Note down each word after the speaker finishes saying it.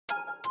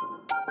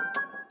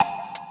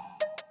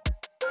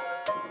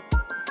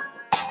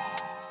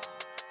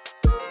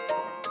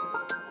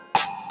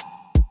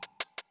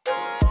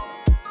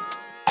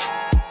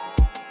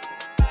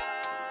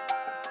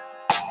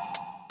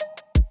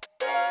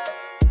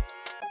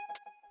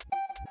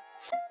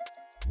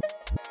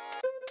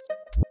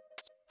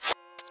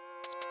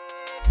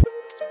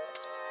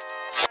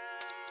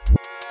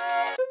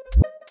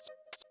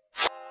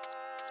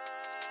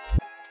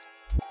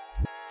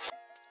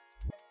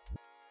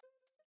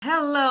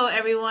Hello,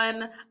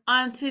 everyone.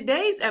 On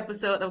today's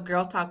episode of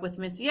Girl Talk with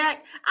Miss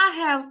Yak, I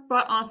have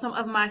brought on some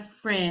of my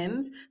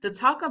friends to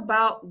talk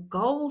about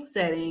goal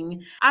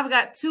setting. I've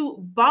got two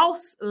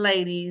boss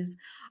ladies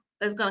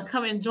that's going to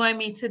come and join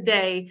me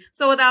today.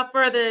 So, without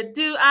further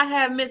ado, I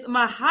have Miss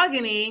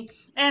Mahogany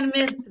and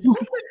Miss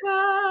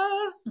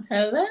Jessica.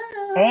 Hello.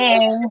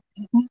 Hey.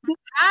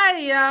 Hi,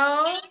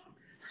 y'all.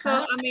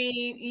 So, Hi.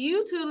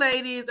 you two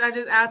ladies are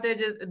just out there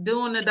just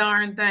doing the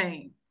darn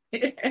thing.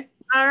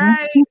 All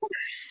right.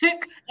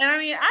 And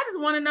I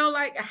just want to know,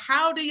 like,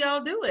 how do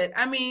y'all do it?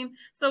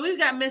 So we've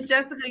got Miss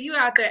Jessica, you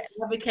out there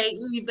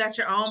advocating, you've got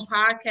your own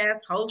podcast,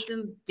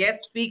 hosting,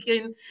 guest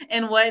speaking,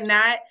 and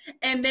whatnot.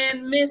 And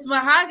then Miss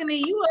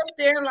Mahogany, you up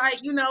there, like,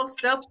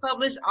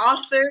 self-published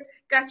author,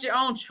 got your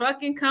own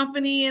trucking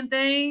company and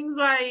things.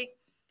 Like,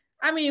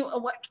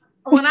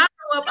 when I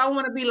grow up, I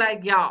want to be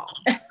like y'all.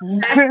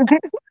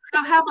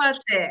 How about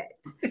that?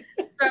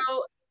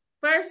 So,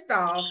 first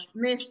off,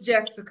 Miss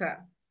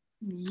Jessica.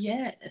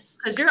 Yes.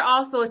 Because you're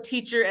also a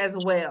teacher as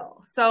well.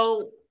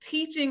 So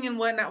teaching and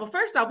whatnot. Well,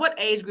 first off, what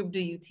age group do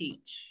you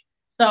teach?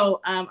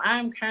 So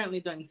I'm currently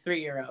doing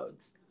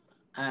 3-year-olds.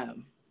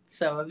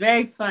 So a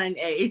very fun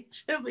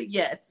age. But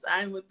yes,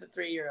 I'm with the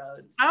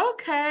 3-year-olds.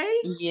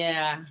 Okay.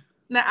 Yeah.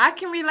 Now I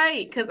can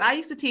relate because I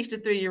used to teach the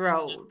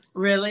 3-year-olds.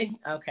 Really?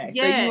 Okay.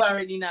 Yes. So you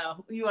already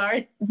know.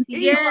 Yes.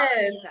 You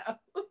already know.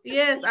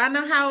 Yes, I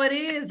know how it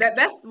is.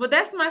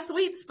 That's my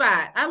sweet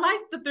spot. I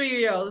like the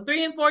 3-year-olds,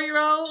 3 and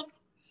 4-year-olds.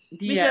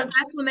 Because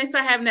that's when they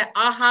start having that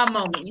aha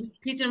moment. You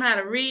teach them how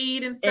to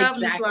read and stuff.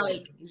 Exactly. And it's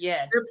like,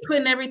 yes, they're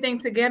putting everything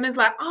together. It's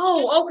like,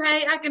 oh,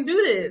 okay, I can do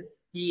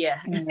this.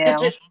 Yeah.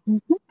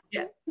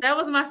 Yeah, that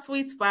was my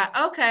sweet spot.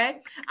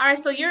 Okay. All right.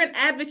 So you're an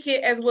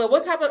advocate as well.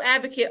 What type of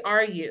advocate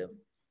are you?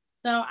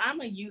 So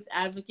I'm a youth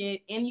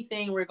advocate,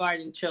 anything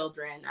regarding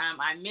children.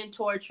 I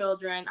mentor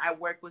children. I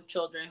work with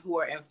children who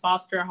are in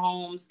foster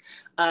homes,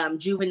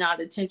 juvenile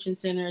detention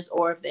centers,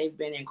 or if they've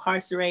been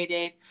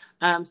incarcerated.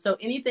 So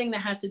anything that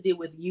has to do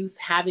with youth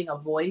having a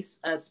voice,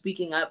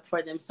 speaking up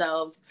for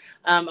themselves.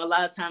 A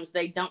lot of times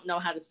they don't know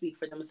how to speak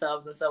for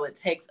themselves. And so it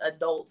takes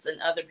adults and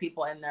other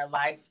people in their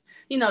life,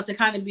 to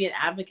kind of be an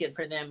advocate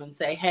for them and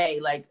say, hey,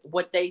 like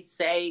what they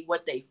say,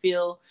 what they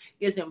feel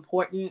is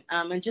important,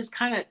 and just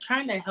kind of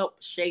trying to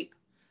help shape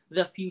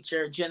the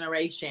future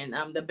generation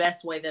the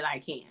best way that I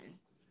can.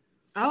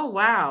 Oh,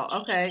 wow.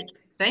 Okay.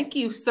 Thank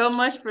you so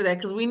much for that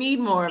because we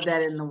need more of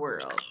that in the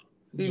world.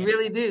 We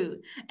really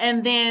do.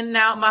 And then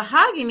now,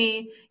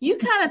 Mahogany, you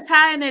kind of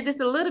tie in there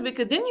just a little bit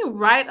because didn't you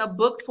write a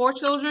book for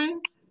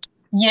children?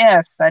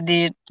 Yes, I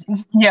did.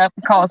 Yeah,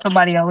 called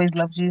Somebody Always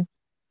Loves You.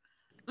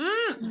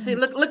 See,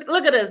 look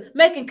at us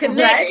making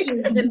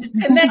connections and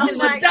just connecting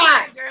the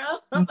dots.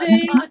 Girl.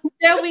 See,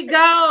 there we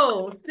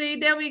go. See,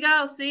 there we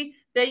go. See,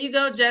 there you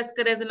go,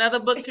 Jessica. There's another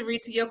book to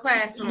read to your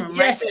classroom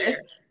right there.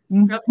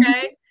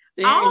 Okay.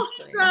 Seriously.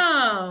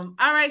 Awesome.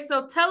 All right.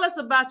 So tell us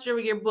about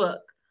your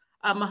book,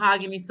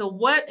 Mahogany. So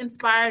what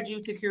inspired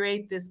you to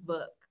create this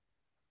book?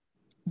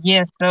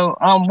 Yes. So,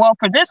 well,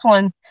 for this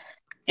one,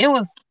 it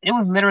was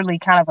literally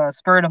kind of a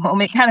spur of the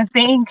moment kind of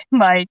thing.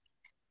 Like,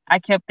 I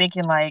kept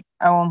thinking, like,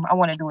 I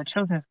want to do a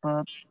children's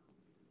book,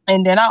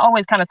 and then I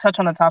always kind of touch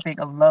on the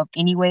topic of love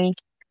anyway.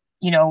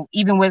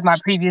 Even with my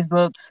previous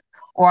books,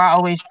 or I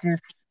always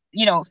just,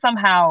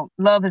 somehow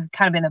love has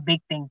kind of been a big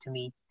thing to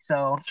me.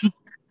 So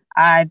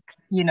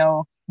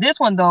this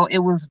one though, it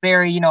was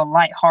very,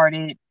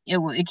 lighthearted.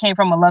 It came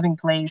from a loving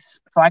place.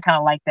 So I kind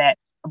of like that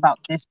about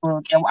this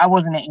book. And I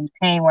wasn't in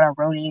pain when I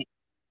wrote it,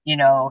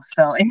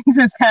 so it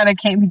just kind of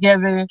came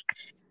together.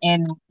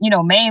 And,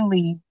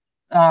 mainly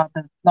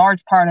the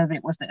large part of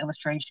it was the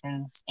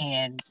illustrations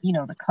and,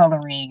 the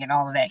coloring and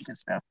all of that good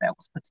stuff that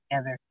was put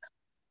together.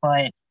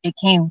 But it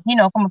came,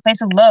 from a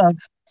place of love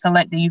to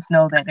let the youth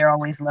know that they're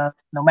always loved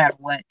no matter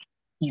what,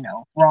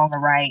 wrong or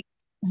right.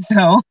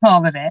 So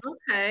all of that.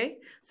 Okay.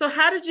 So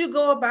how did you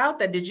go about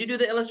that? Did you do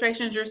the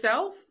illustrations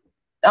yourself?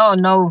 Oh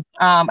no.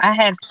 I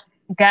had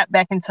got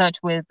back in touch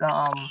with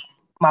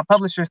my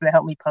publishers that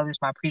helped me publish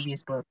my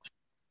previous book.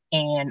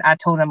 And I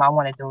told them I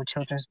want to do a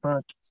children's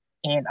book.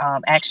 And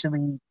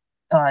actually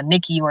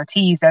Nikki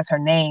Ortiz, that's her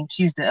name.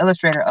 She's the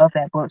illustrator of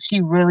that book.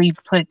 She really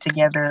put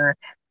together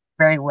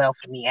very well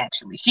for me,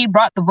 actually. She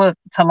brought the book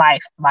to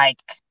life, like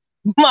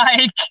oh,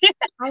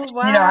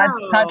 wow.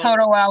 I told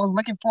her what I was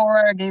looking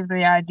for, I gave her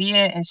the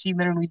idea, and she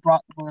literally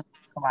brought the book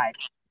to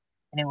life,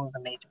 and it was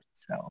amazing.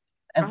 So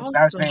I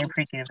was very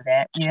appreciative of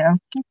that. Yeah.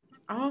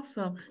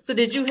 Awesome. So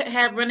did you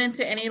run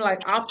into any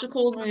like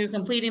obstacles when you're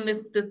completing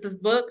this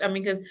book?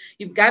 Because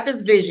you've got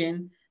this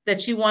vision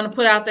that you want to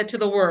put out there to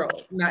the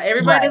world. Now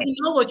everybody doesn't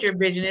know what your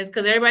vision is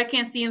because everybody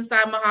can't see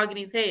inside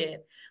Mahogany's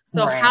head.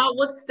 So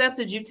what steps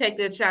did you take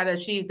to try to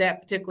achieve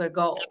that particular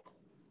goal?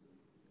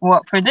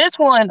 Well, for this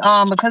one,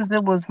 because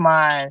it was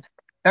my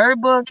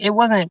third book, it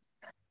wasn't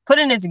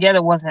putting it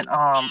together wasn't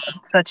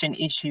such an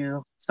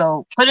issue.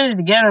 So putting it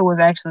together was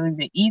actually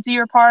the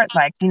easier part.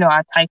 Like,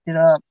 I typed it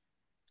up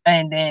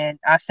and then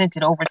I sent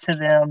it over to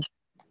them.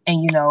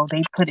 and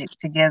they put it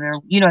together.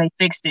 They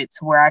fixed it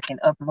to where I can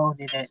upload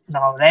it and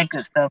all that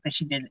good stuff. And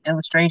she did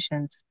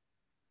illustrations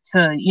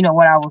to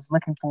what I was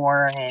looking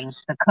for and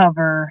the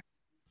cover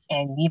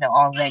and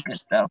all that good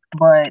stuff.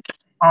 But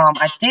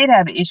I did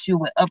have an issue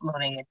with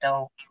uploading it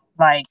though.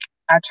 Like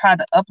I tried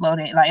to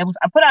upload it, like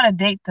I put out a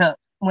date to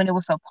when it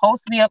was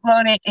supposed to be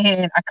uploaded,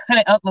 and I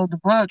couldn't upload the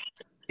book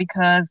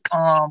because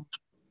I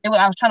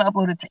was trying to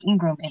upload it to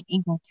Ingram, and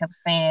Ingram kept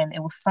saying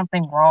it was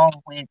something wrong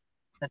with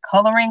the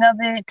coloring of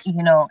it,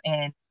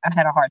 and I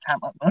had a hard time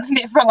uploading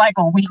it for like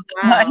a week.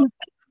 Like, Wow.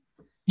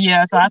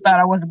 yeah, so I thought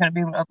I wasn't gonna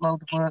be able to upload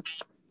the book.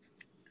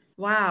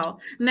 Wow.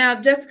 Now,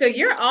 Jessica,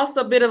 you're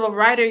also a bit of a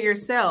writer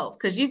yourself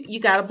because you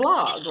got a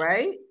blog,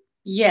 right?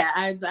 Yeah,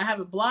 I have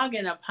a blog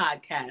and a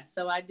podcast,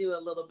 so I do a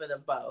little bit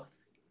of both.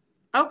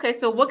 Okay,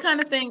 so what kind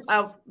of things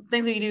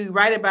do you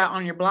write about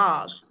on your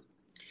blog?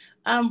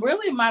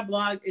 Really, my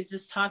blog is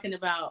just talking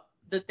about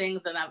the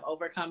things that I've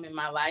overcome in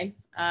my life.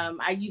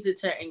 I use it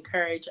to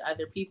encourage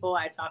other people.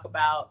 I talk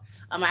about,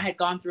 I had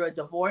gone through a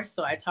divorce.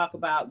 So I talk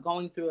about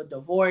going through a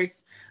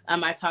divorce.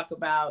 I talk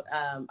about,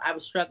 I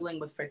was struggling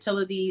with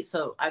fertility.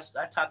 So I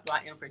talk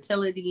about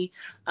infertility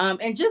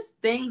and just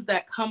things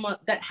that come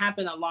up that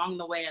happen along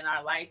the way in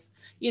our life.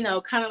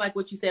 Kind of like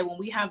what you said, when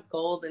we have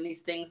goals and these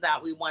things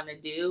that we want to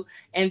do,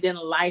 and then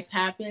life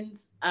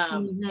happens.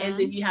 And then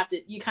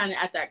you kind of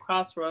at that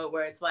crossroad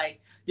where it's like,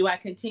 do I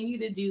continue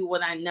to do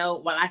what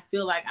I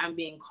feel like I'm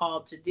being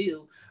called to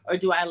do, or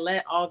do I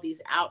let all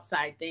these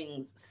outside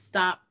things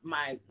stop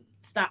my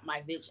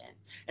vision?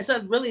 And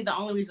so really the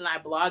only reason I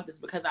blogged is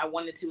because I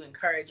wanted to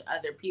encourage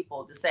other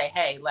people to say,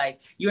 hey,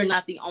 like, you're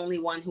not the only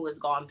one who has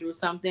gone through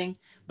something,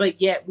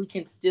 but yet we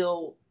can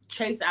still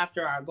chase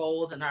after our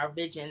goals and our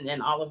vision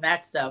and all of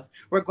that stuff,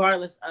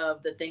 regardless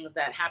of the things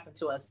that happen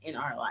to us in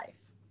our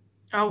life.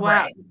 Oh,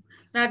 wow. Right.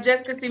 Now,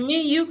 Jessica, see,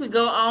 me and you could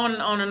go on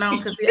and on and on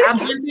because I've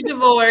been through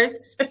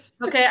divorce.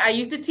 Okay. I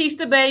used to teach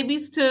the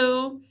babies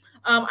too.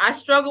 I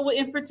struggle with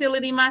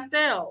infertility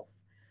myself.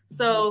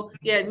 So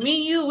yeah,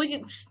 me and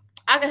you,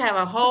 I could have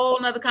a whole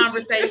nother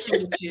conversation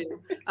with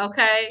you.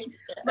 Okay.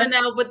 But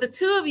now with the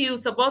two of you,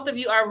 so both of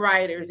you are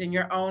writers in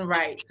your own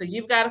right. So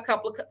you've got a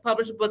couple of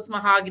published books,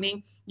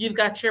 Mahogany. You've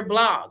got your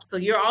blog. So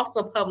you're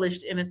also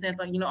published in a sense,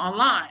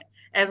 online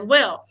as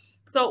well.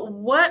 So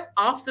what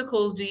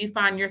obstacles do you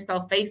find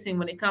yourself facing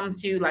when it comes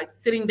to like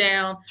sitting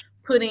down,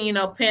 putting,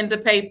 pen to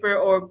paper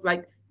or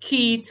like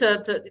key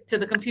to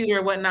the computer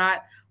or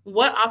whatnot?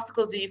 What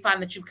obstacles do you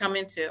find that you've come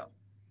into?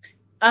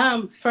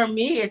 For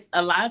me, it's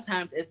a lot of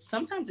times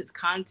sometimes it's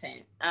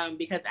content.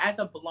 Because as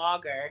a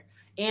blogger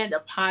and a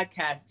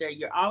podcaster,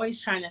 you're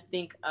always trying to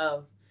think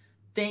of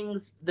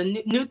things,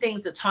 the new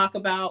things to talk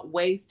about,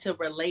 ways to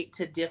relate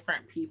to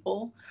different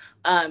people.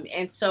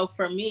 And so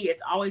for me,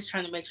 it's always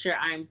trying to make sure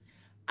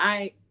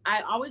I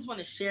always want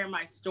to share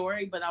my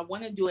story, but I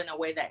want to do it in a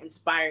way that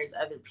inspires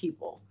other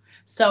people.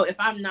 So if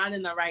I'm not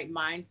in the right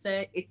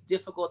mindset, it's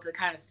difficult to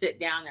kind of sit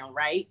down and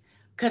write,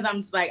 because I'm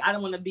just like, I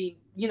don't want to be,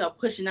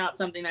 pushing out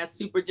something that's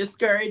super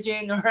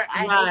discouraging, or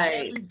I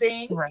hate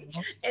everything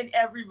and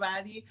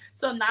everybody.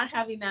 So not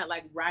having that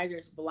like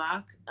writer's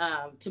block,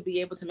 to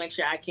be able to make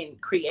sure I can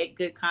create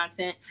good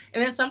content,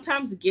 and then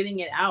sometimes getting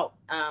it out,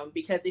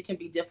 because it can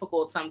be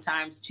difficult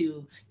sometimes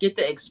to get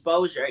the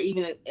exposure,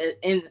 even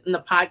in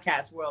the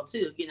podcast world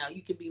too.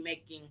 You could be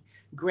making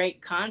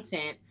great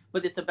content,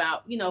 but it's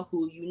about,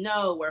 who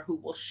or who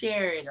will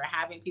share it, or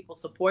having people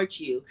support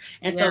you.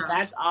 And so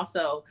that's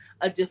also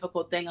a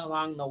difficult thing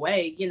along the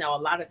way.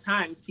 A lot of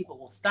times people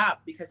will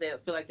stop because they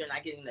feel like they're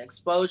not getting the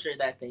exposure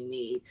that they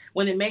need,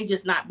 when it may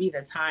just not be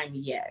the time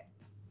yet.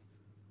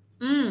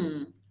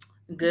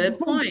 Good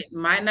point.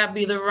 Might not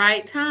be the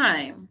right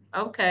time.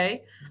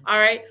 Okay. All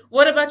right.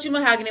 What about you,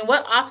 Mahogany?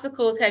 What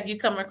obstacles have you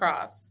come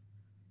across?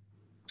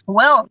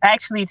 Well,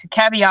 actually, to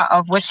caveat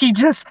of what she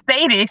just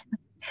stated,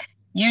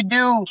 you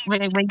do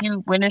when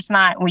you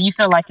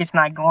feel like it's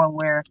not going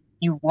where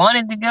you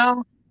wanted to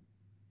go,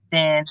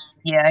 then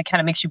yeah, it kind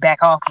of makes you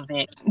back off of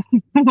it.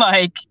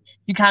 Like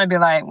you kind of be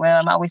like, well,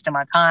 I'm not wasting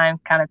my time,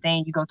 kind of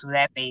thing. You go through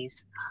that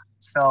phase.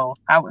 So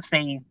I would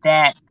say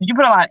that you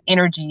put a lot of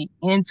energy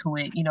into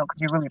it, because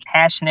you're really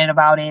passionate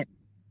about it,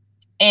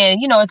 and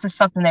it's just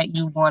something that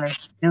you want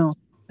to do.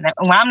 And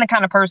when I'm the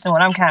kind of person,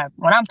 when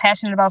I'm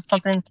passionate about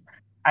something,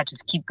 I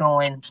just keep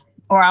going,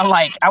 or I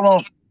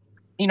won't.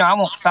 I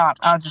won't stop.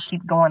 I'll just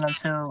keep going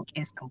until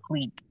it's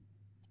complete.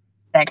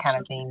 That kind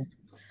of thing.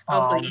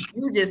 So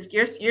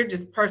you're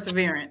just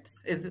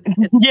perseverance.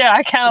 Yeah,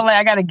 I kind of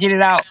I got to get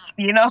it out.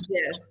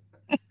 Yes.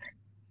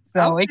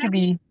 So it could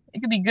be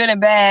good and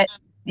bad.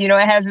 It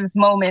has its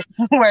moments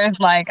where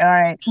it's like, all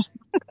right.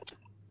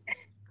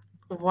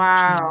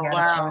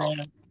 Wow.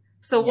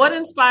 So what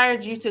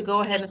inspired you to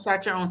go ahead and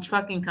start your own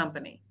trucking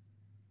company?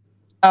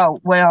 Oh,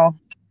 well,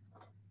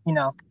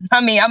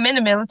 I'm in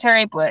the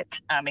military, but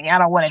I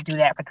don't want to do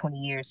that for 20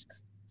 years.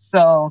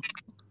 So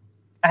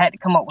I had to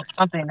come up with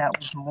something that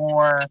was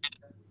more,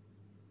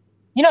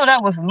 that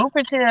was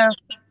lucrative,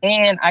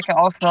 and I can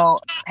also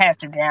pass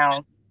it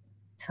down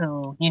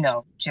to,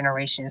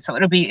 generations. So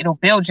it'll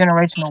build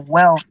generational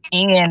wealth,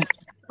 and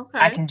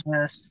I Okay. can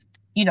just,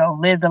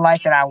 live the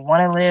life that I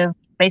want to live,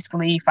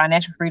 basically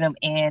financial freedom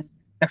and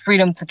the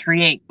freedom to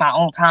create my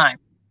own time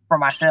for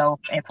myself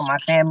and for my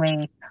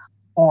family,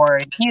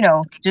 or,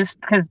 just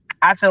because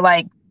I feel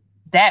like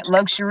that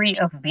luxury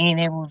of being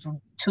able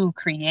to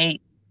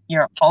create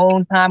your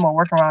own time or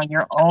work around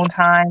your own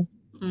time,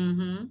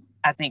 Mm-hmm.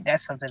 I think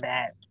that's something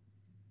that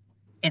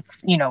it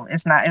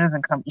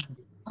doesn't come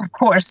easy, of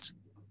course.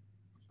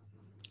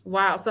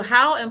 Wow. So,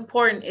 how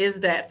important is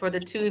that for the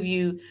two of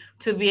you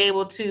to be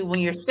able to, when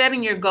you're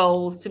setting your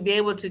goals, to be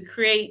able to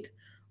create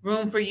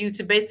room for you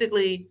to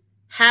basically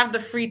have the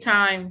free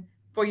time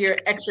for your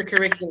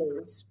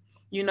extracurriculars,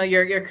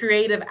 your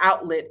creative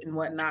outlet and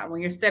whatnot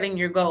when you're setting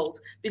your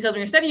goals? Because when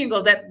you're setting your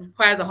goals, that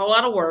requires a whole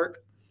lot of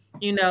work,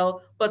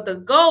 but the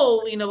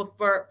goal,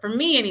 for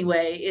me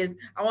anyway, is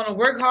I want to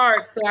work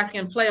hard so I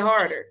can play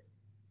harder.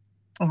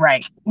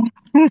 Right.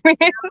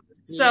 Yeah.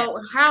 So,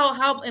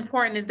 how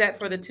important is that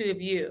for the two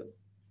of you?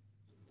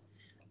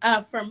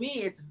 For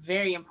me, it's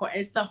very important.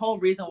 It's the whole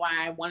reason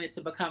why I wanted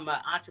to become an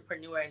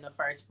entrepreneur in the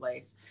first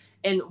place,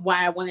 and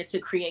why I wanted to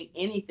create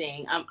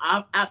anything.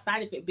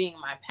 Outside of it being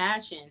my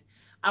passion,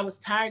 I was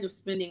tired of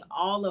spending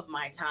all of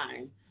my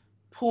time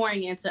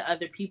pouring into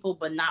other people,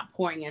 but not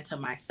pouring into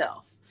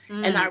myself.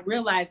 And Mm, I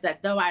realized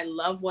that though I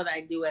love what I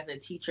do as a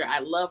teacher, I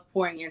love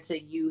pouring into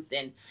youth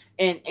and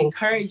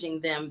encouraging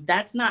them.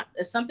 That's not,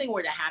 if something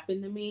were to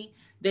happen to me,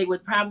 they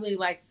would probably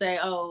like say,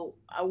 "Oh,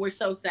 we're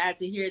so sad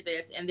to hear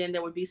this," and then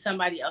there would be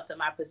somebody else in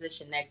my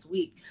position next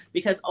week,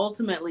 because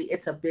ultimately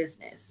it's a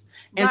business.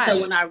 And so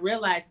right. when I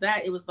realized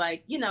that, it was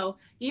like,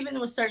 even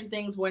with certain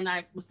things, when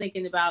I was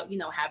thinking about,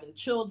 having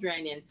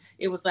children, and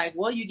it was like,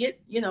 well, you get,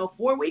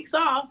 4 weeks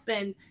off,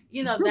 and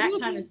that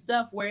kind of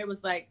stuff, where it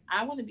was like,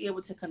 I want to be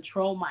able to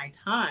control my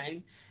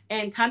time,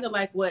 and kind of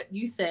like what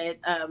you said,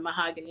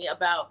 Mahogany,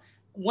 about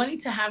wanting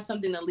to have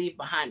something to leave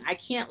behind. I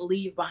can't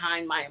leave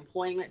behind my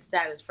employment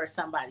status for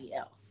somebody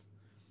else.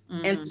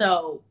 And Hmm.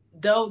 so,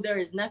 though there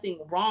is nothing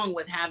wrong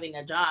with having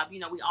a job,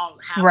 we all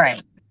have them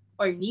Right.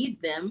 or need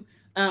them.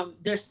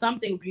 There's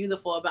something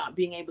beautiful about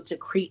being able to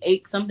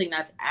create something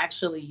that's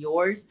actually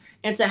yours,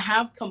 and to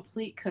have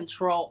complete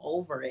control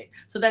over it,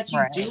 so that you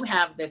Right. do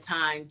have the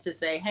time to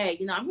say, hey,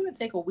 I'm going to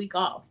take a week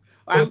off.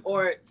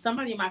 Or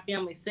somebody in my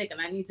family's sick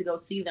and I need to go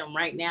see them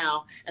right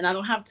now, and I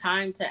don't have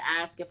time to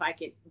ask if I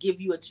could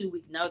give you a 2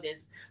 week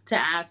notice to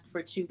ask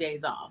for 2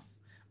 days off.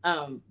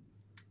 Um,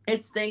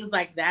 it's things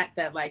like that,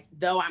 that like,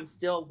 though I'm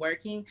still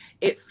working,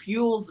 it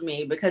fuels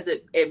me, because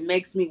it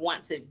makes me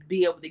want to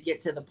be able to get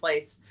to the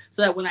place,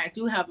 so that when I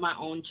do have my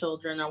own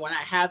children, or when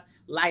I have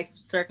life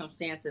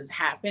circumstances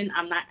happen,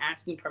 I'm not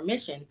asking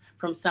permission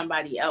from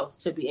somebody else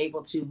to be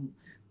able to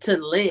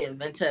live,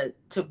 and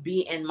to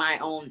be in my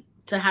own,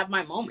 to have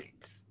my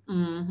moments.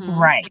 Hmm.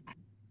 Right.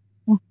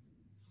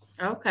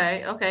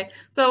 Okay, okay.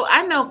 So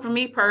I know for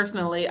me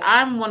personally,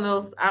 I'm one of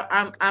those.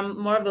 I'm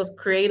more of those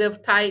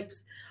creative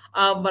types,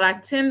 but I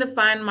tend to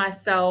find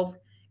myself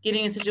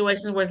getting in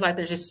situations where it's like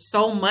there's just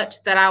so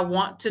much that I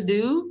want to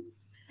do,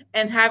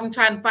 and having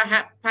trying to find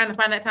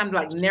that time to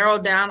like narrow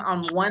down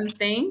on one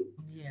thing,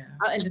 Yeah.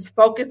 and just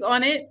focus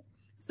on it.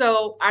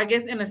 So I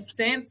guess in a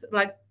sense,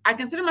 like I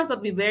consider myself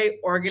to be very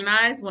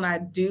organized when I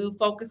do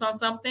focus on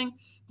something.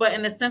 But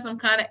in a sense, I'm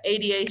kind of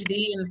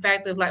ADHD in the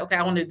fact of like, okay,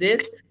 I want to do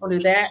this, I want to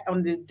do that, I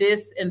want to do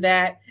this and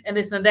that and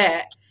this and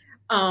that.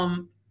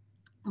 Um,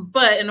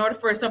 but in order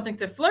for something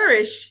to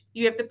flourish,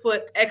 you have to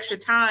put extra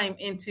time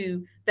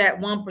into that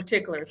one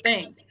particular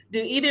thing.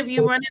 Do either of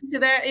you run into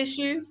that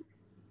issue?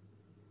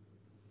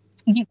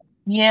 Ye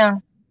Yeah.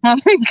 I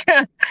think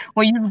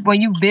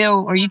when you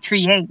build or you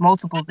create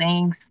multiple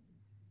things,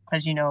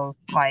 because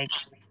like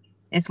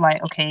it's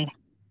like, okay,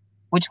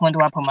 which one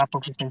do I put my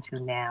focus into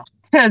now?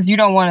 Because you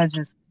don't want to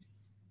just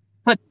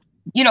put,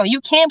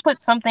 you can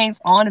put some things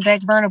on the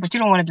back burner, but you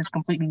don't want to just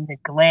completely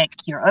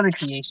neglect your other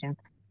creation.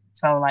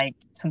 So like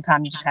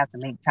sometimes you just have to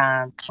make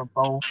time for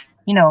both,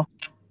 you know.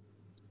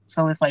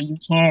 So it's like you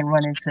can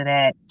run into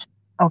that.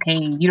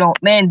 Okay, you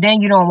don't, man.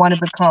 Then you don't want to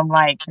become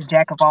like the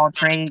jack of all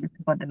trades,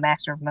 but the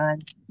master of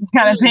none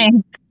kind of Mm,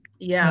 thing.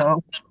 yeah,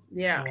 So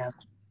yeah. yeah.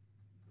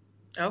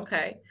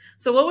 Okay.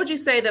 So what would you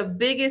say the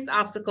biggest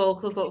obstacle,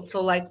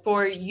 so like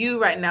for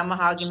you right now,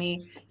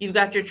 Mahogany, you've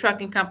got your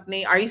trucking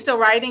company. Are you still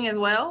writing as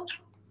well?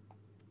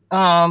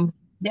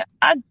 Yeah,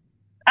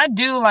 I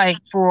do, like,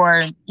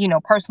 for,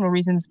 personal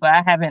reasons, but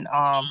I haven't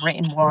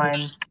written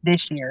one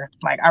this year.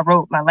 Like I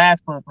wrote my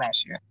last book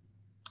last year.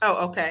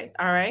 Oh, okay.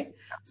 All right.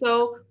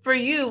 So for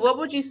you, what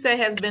would you say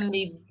has been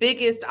the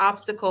biggest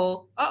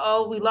obstacle?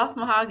 Uh-oh, we lost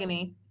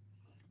Mahogany.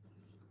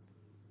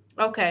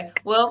 Okay.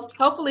 Well,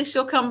 hopefully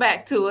she'll come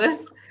back to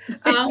us.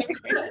 Um,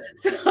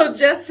 so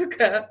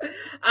Jessica,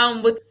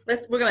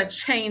 we're gonna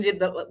change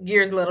the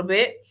gears a little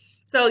bit.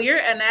 So you're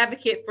an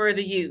advocate for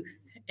the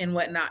youth and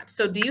whatnot.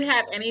 So do you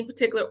have any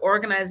particular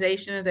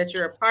organizations that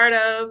you're a part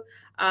of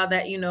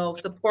that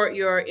support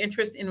your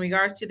interest in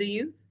regards to the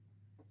youth?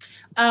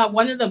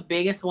 One of the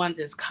biggest ones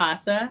is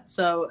CASA.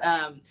 So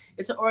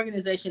it's an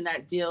organization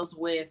that deals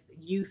with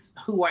youth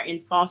who are in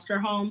foster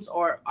homes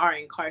or are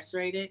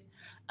incarcerated.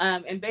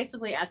 And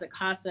basically, as a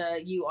CASA,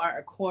 you are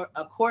a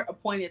court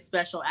appointed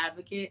special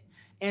advocate.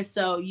 And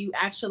so you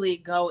actually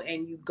go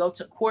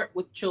to court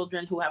with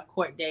children who have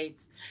court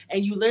dates,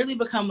 and you literally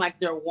become like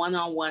their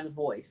one-on-one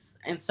voice.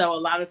 And so a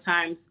lot of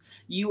times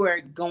you are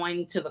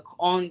going to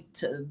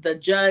the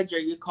judge, or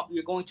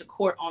you're going to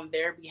court on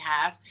their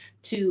behalf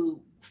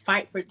to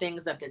fight for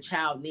things that the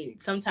child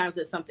needs. Sometimes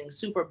it's something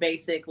super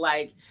basic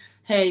like,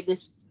 hey,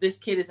 this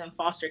kid is in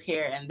foster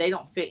care and they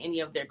don't fit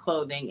any of their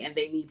clothing and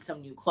they need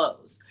some new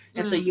clothes.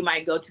 And so you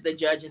might go to the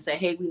judge and say,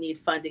 hey, we need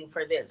funding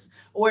for this.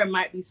 Or it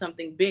might be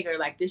something bigger,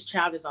 like this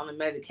child is on a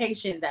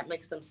medication that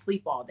makes them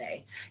sleep all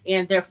day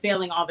and they're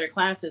failing all their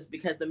classes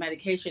because the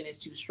medication is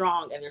too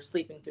strong and they're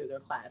sleeping through their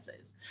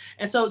classes.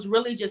 And so it's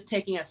really just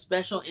taking a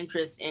special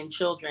interest in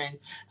children,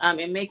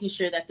 and making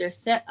sure that they're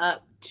set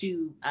up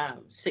to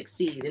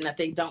succeed and that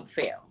they don't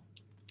fail.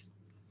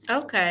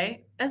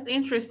 Okay, that's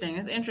interesting.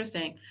 That's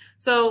interesting.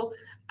 So,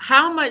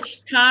 how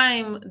much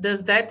time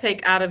does that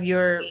take out of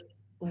your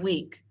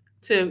week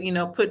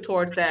to, put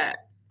towards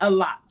that? A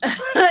lot.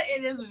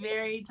 It is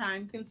very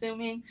time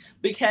consuming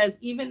because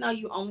even though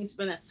you only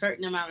spend a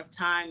certain amount of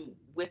time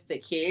with the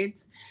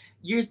kids,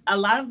 you're a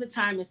lot of the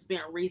time is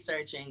spent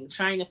researching,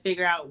 trying to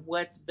figure out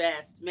what's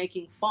best,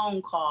 making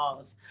phone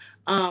calls,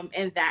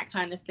 and that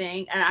kind of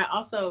thing. And I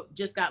also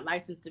just got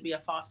licensed to be a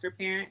foster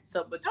parent.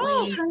 So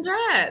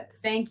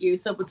congrats. Thank you.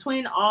 So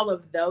between all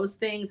of those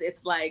things,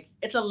 it's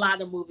a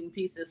lot of moving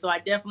pieces. So I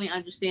definitely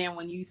understand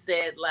when you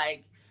said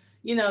like,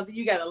 you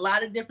got a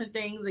lot of different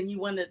things and you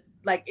want to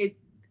like it.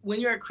 When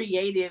you're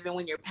creative and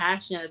when you're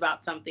passionate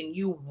about something,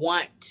 you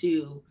want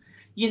to,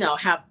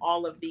 have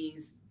all of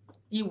these,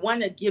 you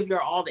want to give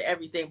your all to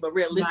everything, but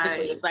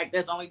realistically, It's like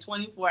there's only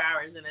 24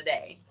 hours in a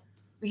day.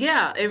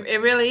 Yeah,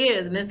 it really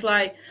is. And it's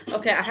like,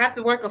 okay, I have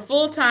to work a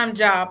full-time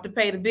job to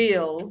pay the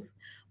bills,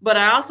 but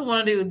I also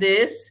want to do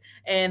this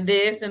and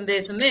this and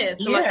this and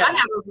this. So like I have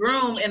a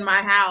room in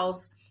my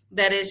house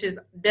that is just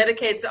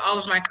dedicated to all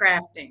of my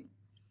crafting.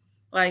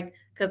 Like,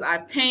 because I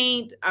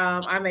paint,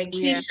 I make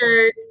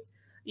t-shirts,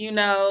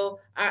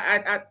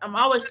 I'm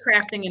always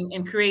crafting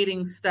and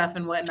creating stuff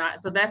and whatnot.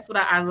 So that's what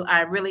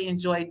I really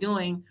enjoy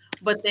doing.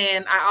 But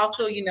then I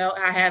also,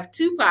 I have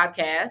 2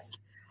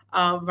 podcasts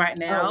right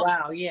now. Oh,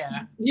 wow.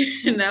 Yeah.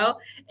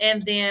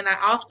 And then I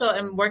also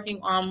am working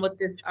on with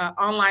this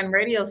online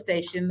radio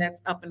station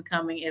that's up and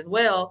coming as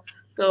well.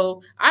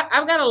 So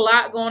I've got a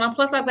lot going on.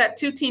 Plus I've got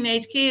 2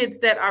 teenage kids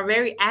that are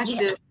very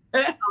active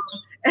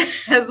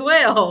as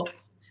well.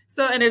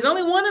 So, and there's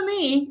only one of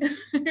me,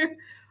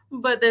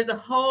 but there's a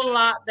whole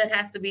lot that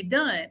has to be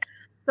done.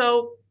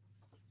 So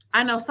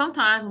I know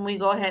sometimes when we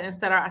go ahead and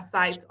set our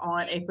sights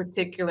on a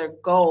particular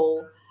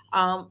goal,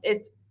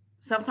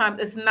 sometimes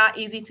it's not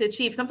easy to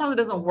achieve. Sometimes it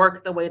doesn't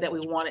work the way that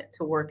we want it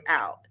to work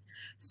out.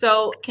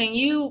 So can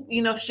you,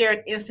 share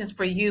an instance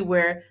for you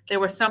where there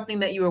was something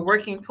that you were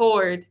working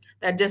towards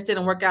that just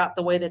didn't work out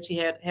the way that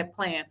you had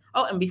planned?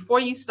 Oh, and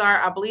before you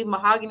start, I believe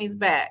Mahogany's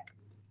back.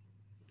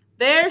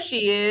 There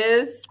she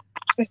is.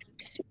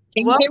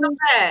 Welcome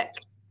back.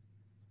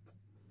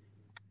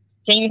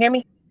 Can you hear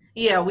me?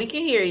 Yeah, we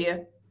can hear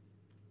you.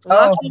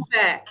 Welcome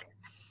back.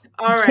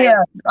 All right.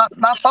 Yeah,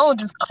 my phone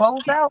just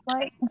closed out.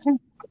 Right?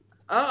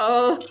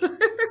 Uh-oh.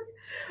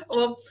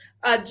 Well,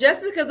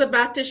 Jessica's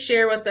about to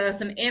share with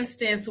us an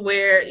instance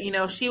where,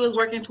 she was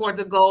working towards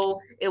a goal.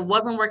 It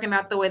wasn't working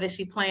out the way that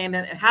she planned.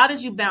 And how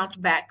did you bounce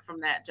back from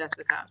that,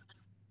 Jessica?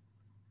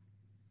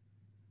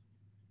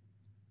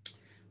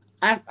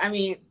 I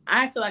mean,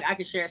 I feel like I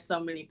could share so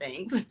many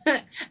things.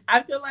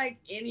 I feel like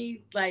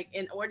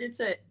in order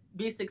to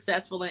be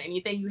successful in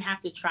anything, you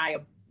have to try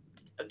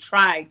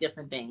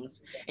different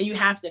things and you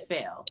have to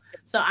fail.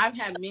 So I've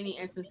had many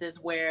instances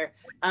where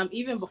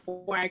even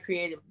before I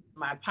created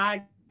my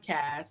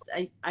podcast,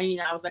 I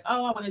was like,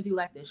 oh, I want to do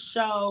like this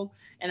show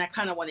and I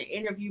kind of want to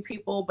interview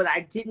people, but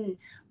I didn't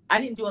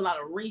do a lot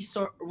of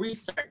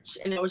research,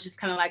 and it was just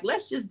kind of like,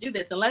 let's just do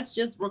this and let's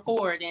just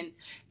record, and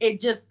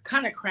it just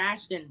kind of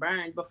crashed and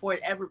burned before it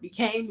ever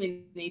became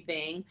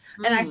anything.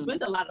 And I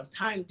spent a lot of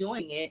time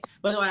doing it,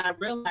 but what I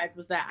realized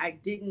was that I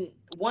didn't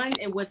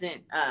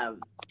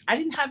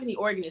have any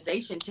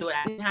organization to it.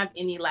 I didn't have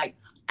any like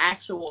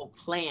actual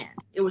plan.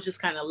 It was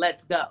just kind of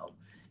let's go.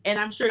 And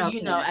I'm sure,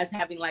 as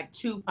having like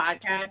 2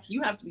 podcasts,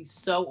 you have to be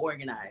so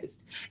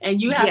organized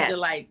and you have to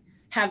like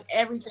have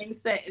everything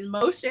set in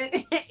motion.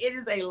 It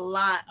is a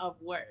lot of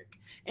work.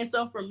 And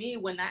so for me,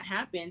 when that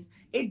happened,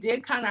 it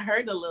did kind of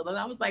hurt a little.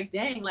 I was like,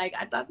 dang, like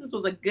I thought this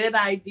was a good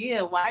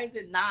idea. Why is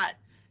it not,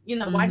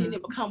 why didn't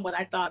it become what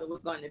I thought it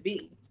was going to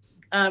be?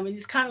 And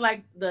it's kind of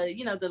like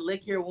the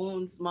lick your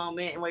wounds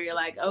moment where you're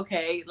like,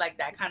 okay, like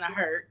that kind of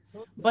hurt,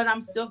 but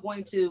I'm still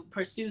going to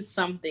pursue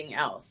something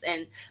else.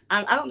 And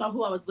I don't know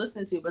who I was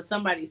listening to, but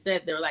somebody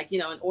said, they were like,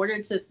 in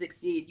order to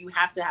succeed, you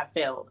have to have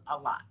failed a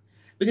lot.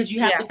 Because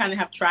you have to kind of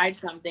have tried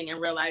something and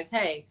realize,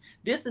 hey,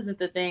 this isn't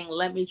the thing,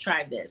 let me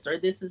try this. Or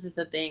this isn't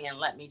the thing and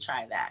let me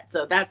try that.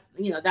 So that's,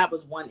 that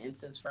was one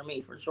instance for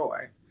me for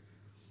sure.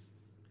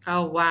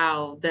 Oh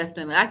wow,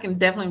 definitely. I can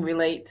definitely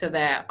relate to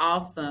that.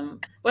 Awesome.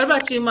 What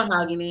about you,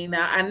 Mahogany?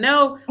 Now I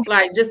know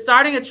like just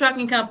starting a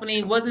trucking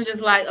company wasn't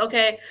just like,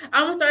 okay,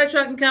 I'm gonna start a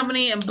trucking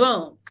company and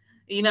boom,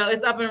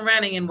 it's up and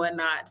running and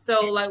whatnot.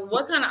 So like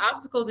what kind of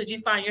obstacles did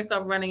you find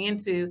yourself running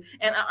into?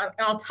 And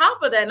on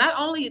top of that, not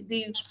only do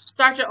you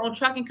start your own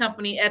trucking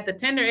company at the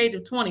tender age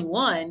of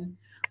 21,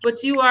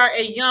 but you are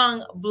a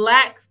young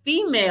black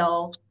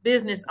female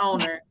business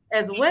owner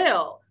as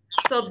well.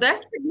 So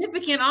that's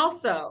significant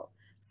also.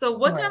 So,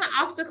 what Right. kind of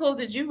obstacles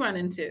did you run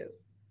into?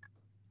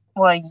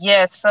 Well,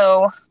 yeah.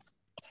 So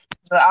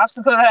the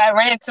obstacle that I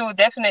ran into,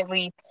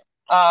 definitely,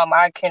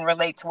 I can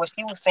relate to what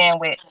she was saying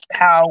with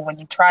how when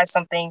you try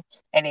something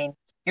and then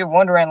you're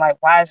wondering like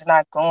why is it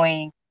not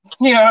going,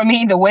 you know what I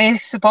mean, the way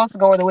it's supposed to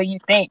go or the way you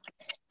think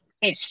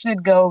it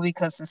should go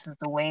because this is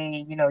the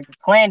way you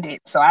planned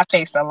it. So I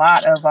faced a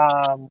lot of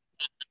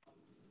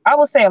I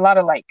would say a lot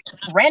of like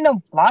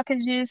random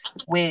blockages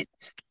with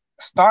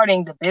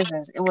starting the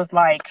business. It was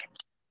like,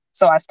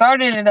 so I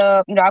started it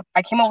up.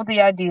 I came up with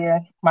the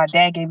idea. My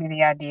dad gave me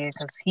the idea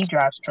because he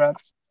drives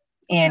trucks,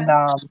 Okay. and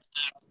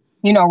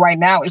right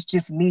now it's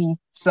just me.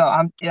 So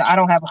I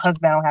don't have a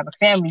husband. I don't have a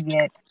family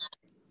yet.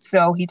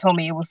 So he told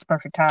me it was the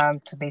perfect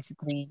time to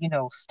basically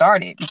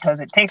start it because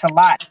it takes a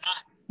lot.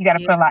 You got to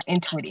Yeah. put a lot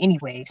into it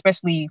anyway,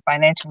 especially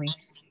financially.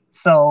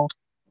 So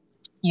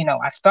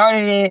I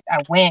started it.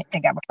 I went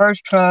and got my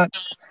first truck.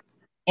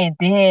 And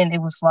then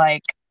it was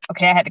like,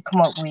 okay, I had to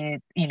come up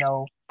with,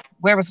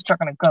 where was the truck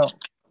going to go?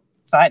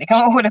 So I had to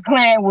come up with a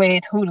plan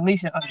with who to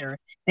lease it under.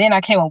 Then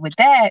I came up with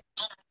that.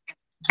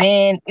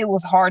 Then it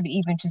was hard to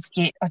even just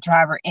get a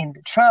driver in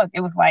the truck.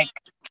 It was like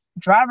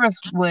drivers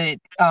would,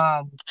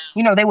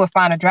 they would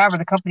find a driver.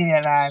 The company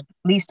that I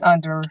leased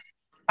under,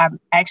 I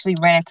actually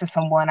ran into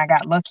someone. I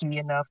got lucky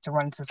enough to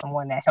run into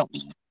someone that helped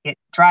me get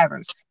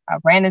drivers. I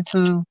ran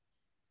into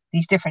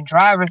these different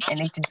drivers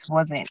and it just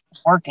wasn't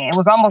working. It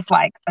was almost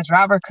like a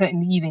driver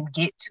couldn't even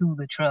get to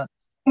the truck.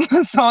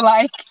 So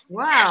like I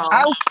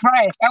Wow. was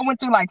right. I went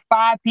through like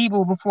 5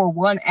 people before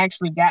one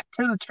actually got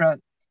to the truck.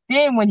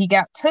 Then when he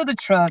got to the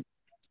truck,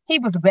 he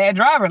was a bad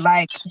driver.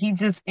 Like he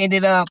just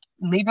ended up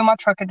leaving my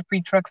truck at the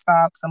free truck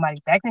stop.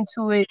 Somebody backed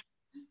into it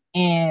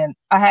and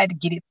I had to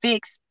get it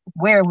fixed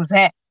where it was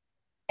at.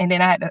 And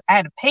then I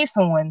had to pay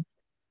someone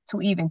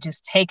to even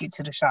just take it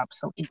to the shop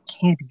so it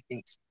can be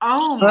fixed.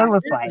 Oh So it my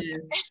was like,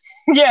 goodness.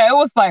 yeah, it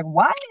was like,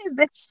 why is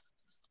this?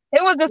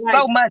 It was just Like,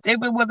 so much.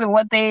 If it wasn't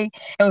one thing,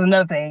 it was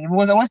another thing. If it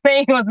wasn't one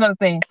thing, it was another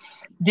thing.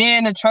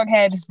 Then the truck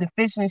had this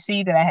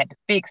deficiency that I had to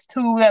fix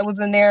too that was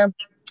in there.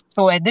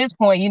 So at this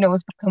point,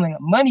 it's becoming a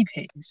money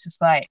pit. It's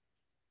just like,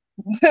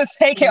 just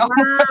take it all.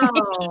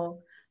 wow.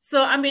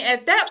 So, I mean,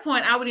 at that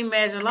point, I would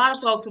imagine a lot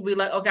of folks would be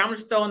like, okay, I'm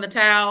just throwing the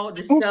towel,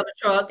 just sell the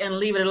truck and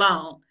leave it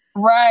alone.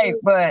 Right. So,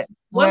 But,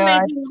 what made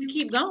well, you want to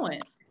keep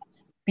going?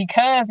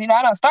 because,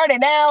 I don't start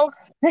it now.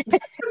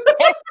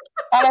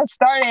 I done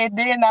started,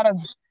 then I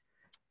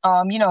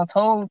done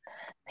told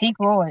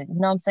people, and you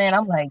know what I'm saying?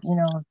 I'm like,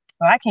 well,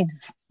 I can't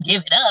just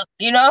give it up,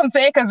 you know what I'm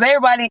saying? Because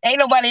ain't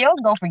nobody else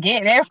gonna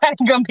forget. Everybody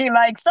gonna be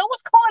like, so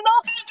what's going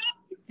on?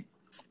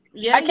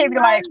 Yeah, I can't you be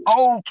like,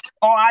 right.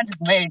 I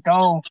just let it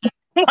go.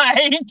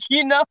 Like,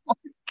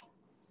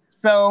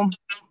 so,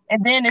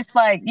 and then it's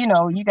like, you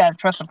gotta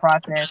trust the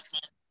process.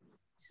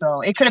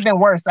 So it could have been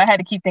worse. I had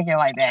to keep thinking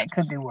like that. It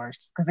could be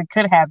worse because it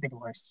could have been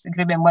worse. It could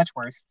have been much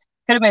worse.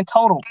 Could have been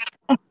total.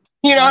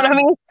 You know Right. what I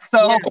mean? Yeah,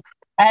 So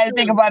I had to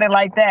think true. about it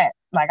like that.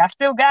 Like I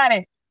still got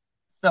it.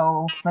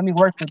 So let me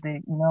work with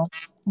it.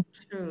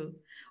 True.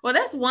 Well,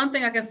 that's one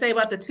thing I can say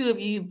about the two of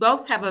you. You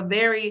both have a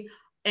very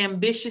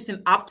ambitious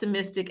and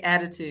optimistic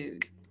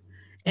attitude.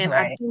 And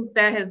I Right. think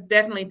that has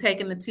definitely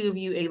taken the two of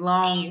you a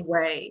long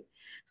way.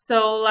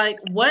 So, like,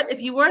 what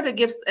if you were to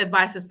give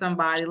advice to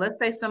somebody? Let's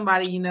say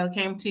somebody,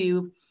 came to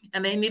you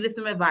and they needed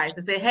some advice.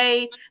 They say,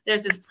 hey,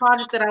 there's this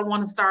project that I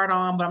want to start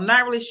on, but I'm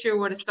not really sure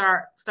where to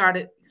start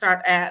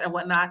at and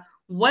whatnot.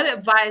 What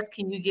advice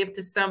can you give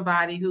to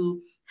somebody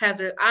who has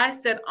their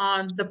eyes set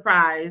on the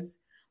prize,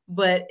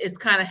 but is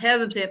kind of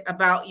hesitant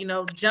about,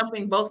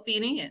 jumping both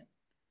feet in?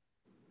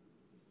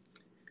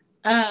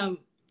 Um,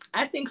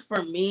 I think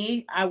for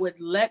me, I would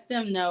let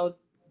them know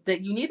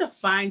that you need to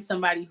find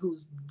somebody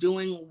who's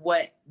doing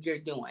what you're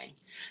doing,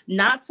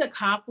 not to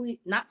copy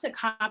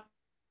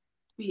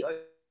or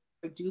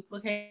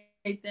duplicate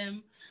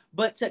them,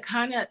 but to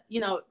kind of,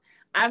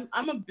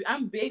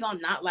 I'm big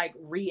on not like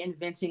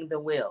reinventing the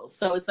wheels.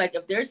 So it's like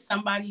if there's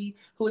somebody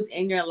who is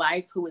in your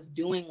life who is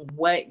doing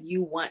what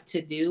you want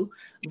to do,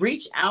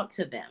 reach out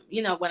to them.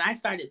 When I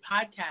started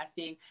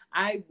podcasting,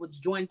 I would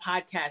join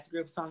podcast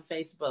groups on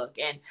Facebook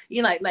and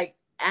like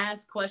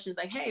ask questions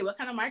like, hey, what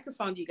kind of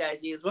microphone do you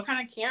guys use? What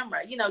kind of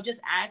camera?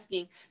 Just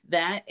asking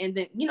that. And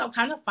then,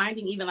 kind of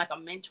finding even like a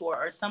mentor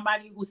or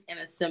somebody who's in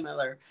a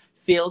similar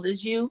field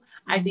as you,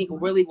 I think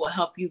Mhm. really will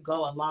help you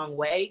go a long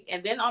way.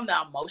 And then on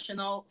the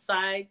emotional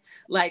side,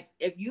 like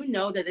if you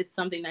know that it's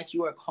something that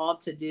you are called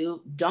to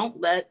do, don't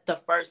let the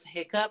first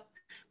hiccup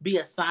be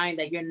a sign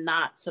that you're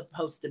not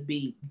supposed to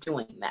be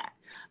doing that.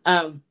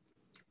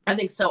 I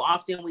think so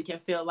often we can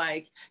feel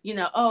like,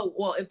 oh,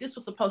 well, if this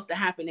was supposed to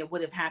happen, it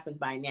would have happened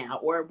by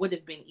now, or it would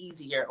have been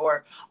easier,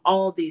 or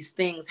all these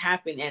things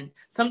happen. And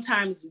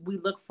sometimes we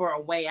look for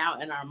a way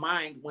out in our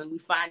mind when we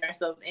find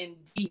ourselves in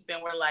deep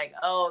and we're like,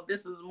 oh,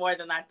 this is more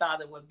than I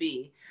thought it would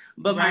be.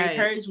 But my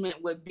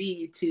encouragement would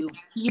be to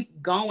keep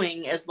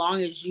going as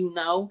long as you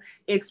know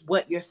it's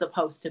what you're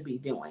supposed to be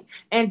doing.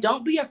 And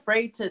don't be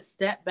afraid to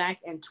step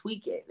back and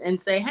tweak it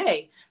and say,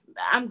 hey,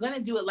 I'm going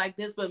to do it like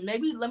this, but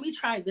maybe let me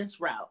try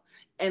this route.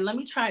 And let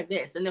me try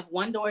this. And if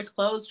one door is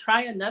closed,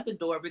 try another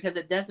door, because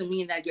it doesn't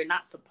mean that you're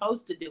not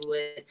supposed to do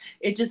it.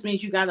 It just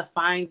means you got to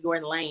find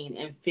your lane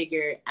and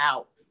figure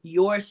out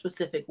your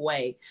specific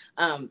way,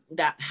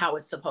 that how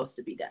it's supposed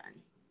to be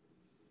done.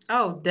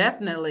 Oh,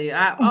 definitely.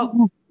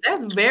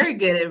 That's very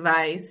good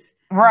advice.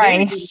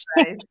 Right. Very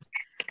good advice.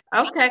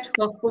 Okay.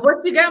 Well,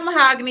 what you got,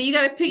 Mahogany? You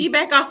got to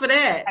piggyback off of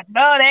that.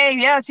 No,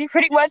 she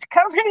pretty much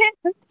covered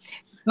it.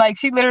 Like,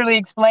 she literally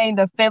explained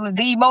the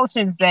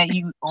emotions that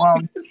you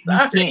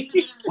get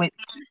with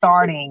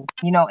starting,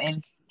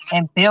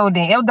 and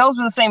building. Those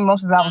were the same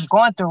emotions I was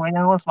going through, and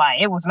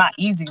it was not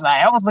easy.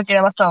 Like, I was looking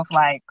at myself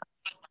like,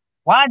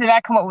 why did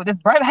I come up with this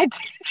bright idea?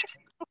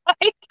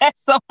 Like, at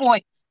some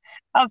point,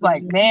 I was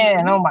like,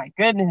 man, oh my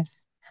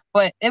goodness.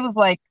 But it was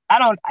like, I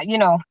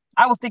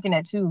was thinking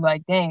that too,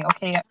 like, dang,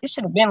 okay, it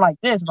should have been like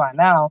this by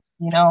now,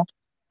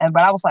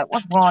 but I was like,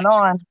 what's going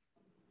on?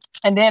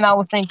 And then I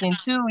was thinking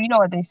too,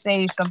 what they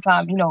say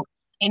sometimes,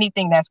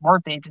 anything that's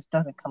worth it just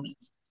doesn't come easy.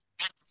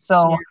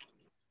 So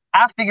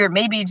I figured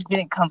maybe it just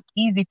didn't come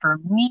easy for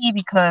me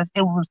because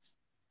it was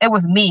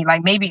me.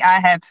 Like, maybe I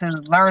had to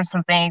learn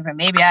some things, and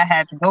maybe I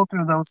had to go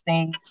through those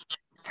things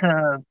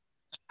to,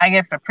 I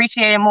guess,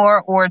 appreciate it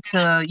more, or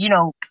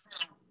to,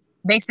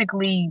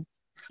 basically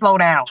slow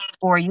down,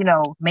 or,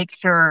 make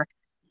sure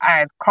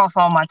I cross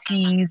all my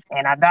T's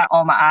and I dot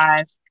all my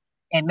I's,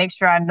 and make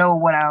sure I know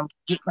what I'm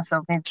getting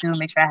myself into,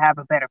 make sure I have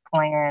a better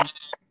plan,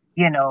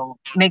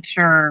 make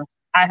sure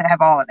I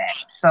have all of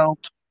that. So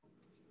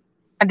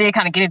I did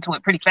kind of get into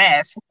it pretty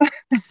fast.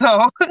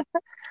 So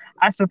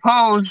I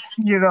suppose,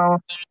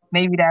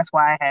 maybe that's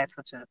why I had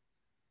such a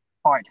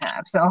hard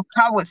time. So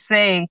I would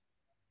say,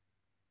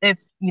 if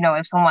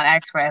someone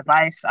asks for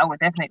advice, I would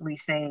definitely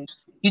say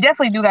you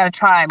definitely do got to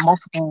try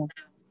multiple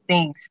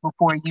things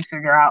before you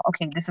figure out,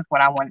 okay, this is what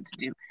I wanted to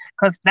do.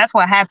 Because that's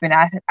what happened.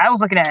 I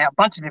was looking at a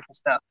bunch of different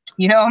stuff.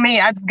 You know what I mean?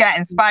 I just got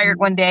inspired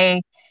one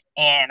day,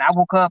 and I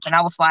woke up and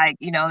I was like,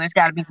 there's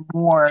got to be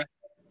more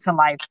to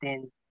life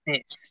than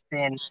this.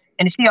 And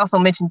she also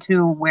mentioned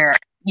too, where,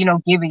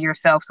 giving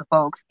yourself to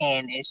folks,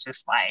 and it's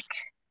just like,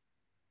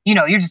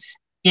 you're just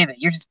giving,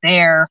 you're just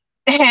there,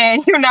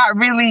 and you're not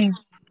really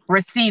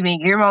receiving.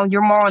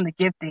 You're more on the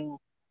gifting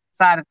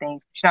side of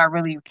things. You're not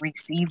really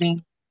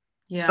receiving.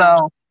 Yeah.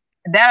 So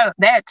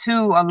that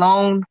too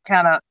alone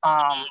kind of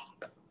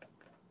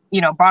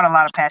brought a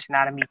lot of passion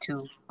out of me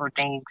too, for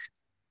things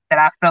that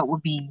I felt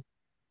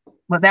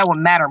that would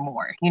matter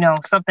more.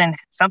 Something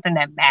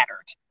that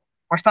mattered,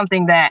 or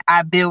something that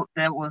I built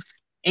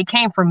it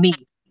came from me.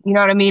 You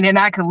know what I mean? And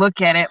I could look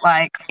at it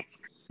like,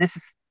 this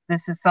is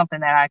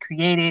something that I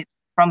created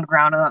from the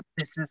ground up.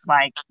 This is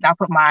like, I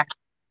put my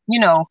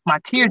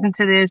tears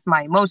into this,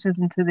 my emotions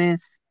into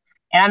this.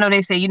 And I know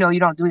they say, you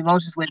don't do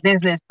emotions with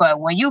business, but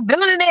when you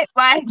building it,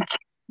 like,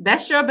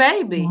 that's your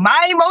baby.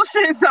 My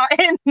emotions are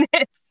in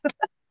this.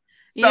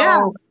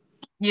 So,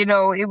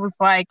 it was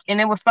like,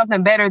 and it was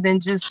something better than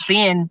just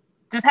having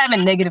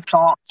negative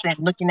thoughts and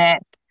looking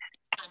at,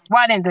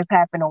 why didn't this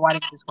happen, or why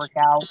didn't this work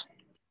out?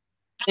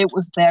 It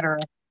was better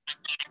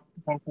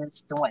than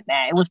just doing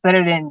that. It was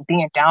better than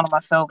being down on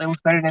myself. It was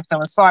better than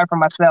feeling sorry for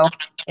myself.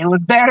 It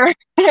was better.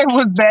 It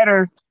was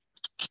better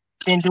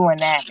than doing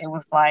that. It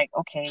was like,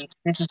 okay,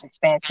 this is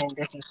expansion.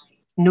 This is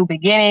new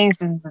beginnings.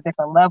 This is a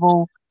different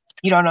level.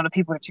 You don't know the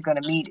people that you're going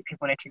to meet, the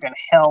people that you're going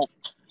to help,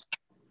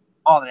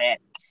 all of that.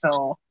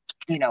 So,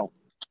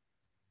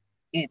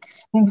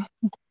 it's,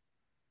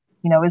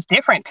 it's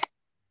different.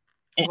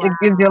 It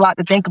gives you a lot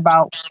to think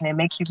about, and it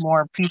makes you more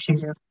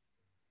appreciative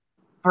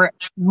for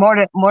more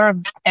of,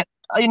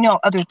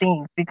 other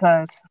things,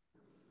 because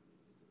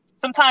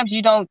sometimes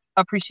you don't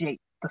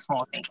appreciate the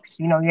small things.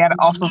 You got to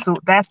also,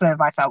 that's the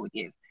advice I would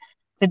give,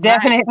 to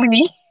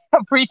definitely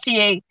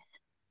appreciate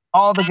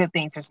all the good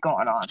things that's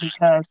going on,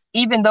 because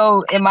even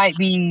though it might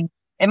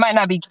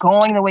not be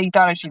going the way you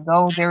thought it should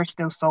go, there's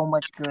still so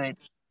much good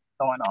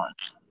going on.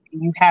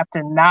 You have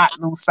to not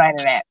lose sight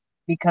of that,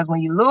 because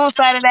when you lose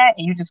sight of that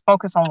and you just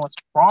focus on what's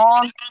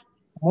wrong,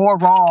 more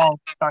wrong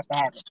starts to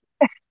happen.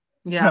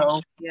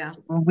 So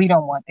we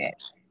don't want that.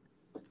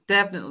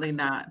 Definitely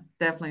not.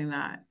 Definitely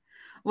not.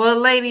 Well,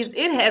 ladies,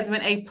 it has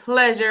been a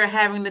pleasure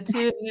having the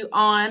two of you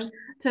on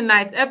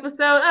tonight's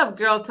episode of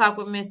Girl Talk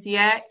with Miss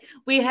Yak.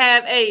 We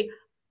have a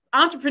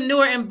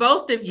entrepreneur in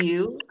both of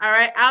you, all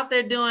right, out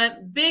there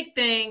doing big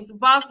things,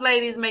 boss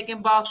ladies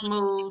making boss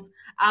moves.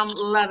 I'm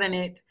loving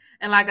it.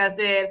 And like I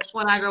said,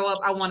 when I grow up,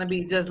 I want to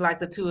be just like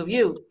the two of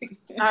you.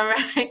 All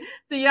right.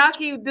 So y'all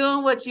keep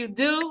doing what you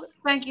do.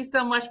 Thank you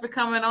so much for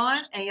coming on.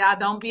 And y'all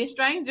don't be a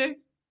stranger.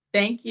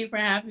 Thank you for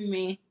having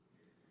me.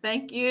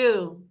 Thank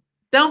you.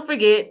 Don't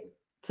forget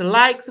to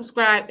like,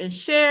 subscribe, and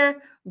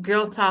share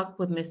Girl Talk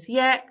with Miss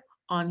Yak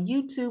on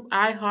YouTube,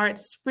 iHeart,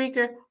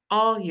 Spreaker,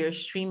 all your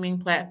streaming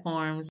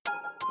platforms.